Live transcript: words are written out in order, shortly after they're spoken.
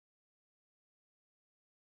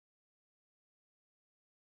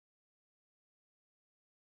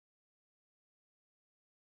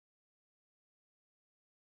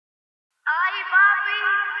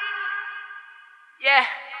Yeah,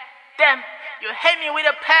 damn, you hate me with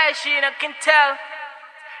a passion, I can tell.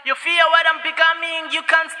 You fear what I'm becoming, you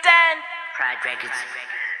can't stand. Pride Records.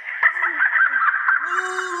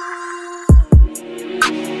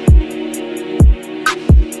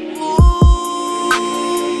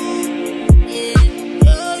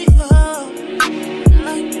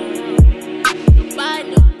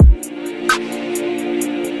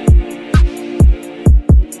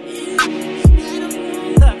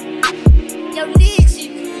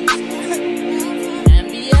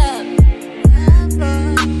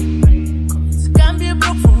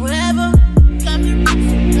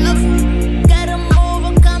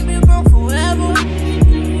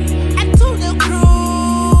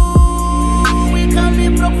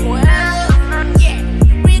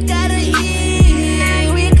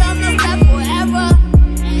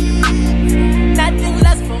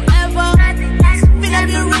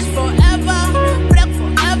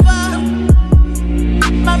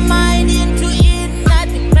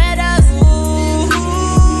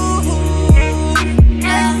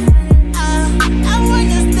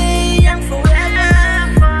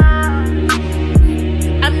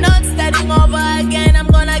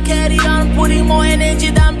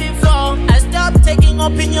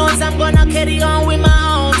 Opinions, I'm gonna carry on with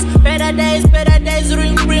my own. Better days,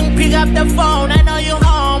 ring, pick up the phone. I know you're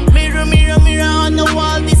home. Mirror, on the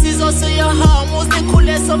wall. This is also your home. Who's the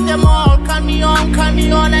coolest of them all? Call me on.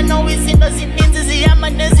 I know it's in the zinzi. I'm a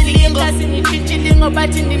nezilingo. Kasini chichilingo,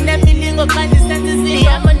 but in the nemilingo. Can't stand the zingo.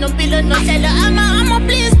 I'm a no pillow, no shallow. I'm a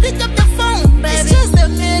please pick up the phone, baby. It's just the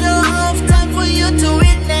middle of time for you to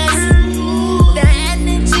witness the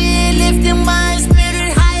energy lifting my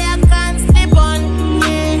spirit high. I can't sleep on.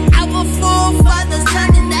 Forefathers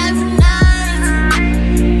shining every night.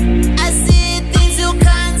 I see things you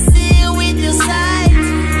can't see with your sight.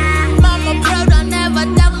 Mama proud I never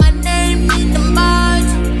dug my name in the mud.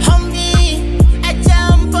 Homie, I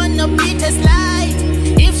jump on the Peter's light.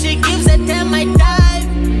 If she gives a damn I dive.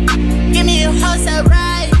 Give me a house I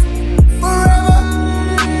ride. Forever.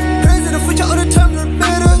 Crazy the future all the time that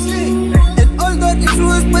matters. And all that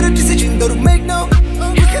influence by the decision that we make now.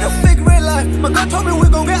 We cannot fake real life. My God told me we're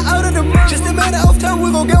gon' get out of the mud. Just a matter of time,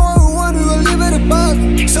 we gon' get what we want, we gon' live it above.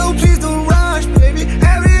 So please don't rush, baby.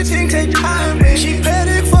 Everything take time, baby. She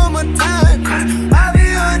panic for my time, cause I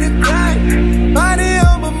be on the grind. Money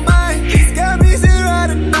on my mind, he's got me sitting right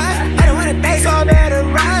at night. I don't wanna die, so I better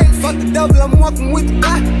ride. Fuck the devil, I'm walking with the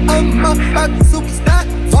guy. I'm a fucking superstar.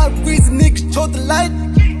 5 degrees, niggas chose the light.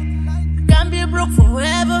 Can't be broke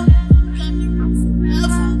forever.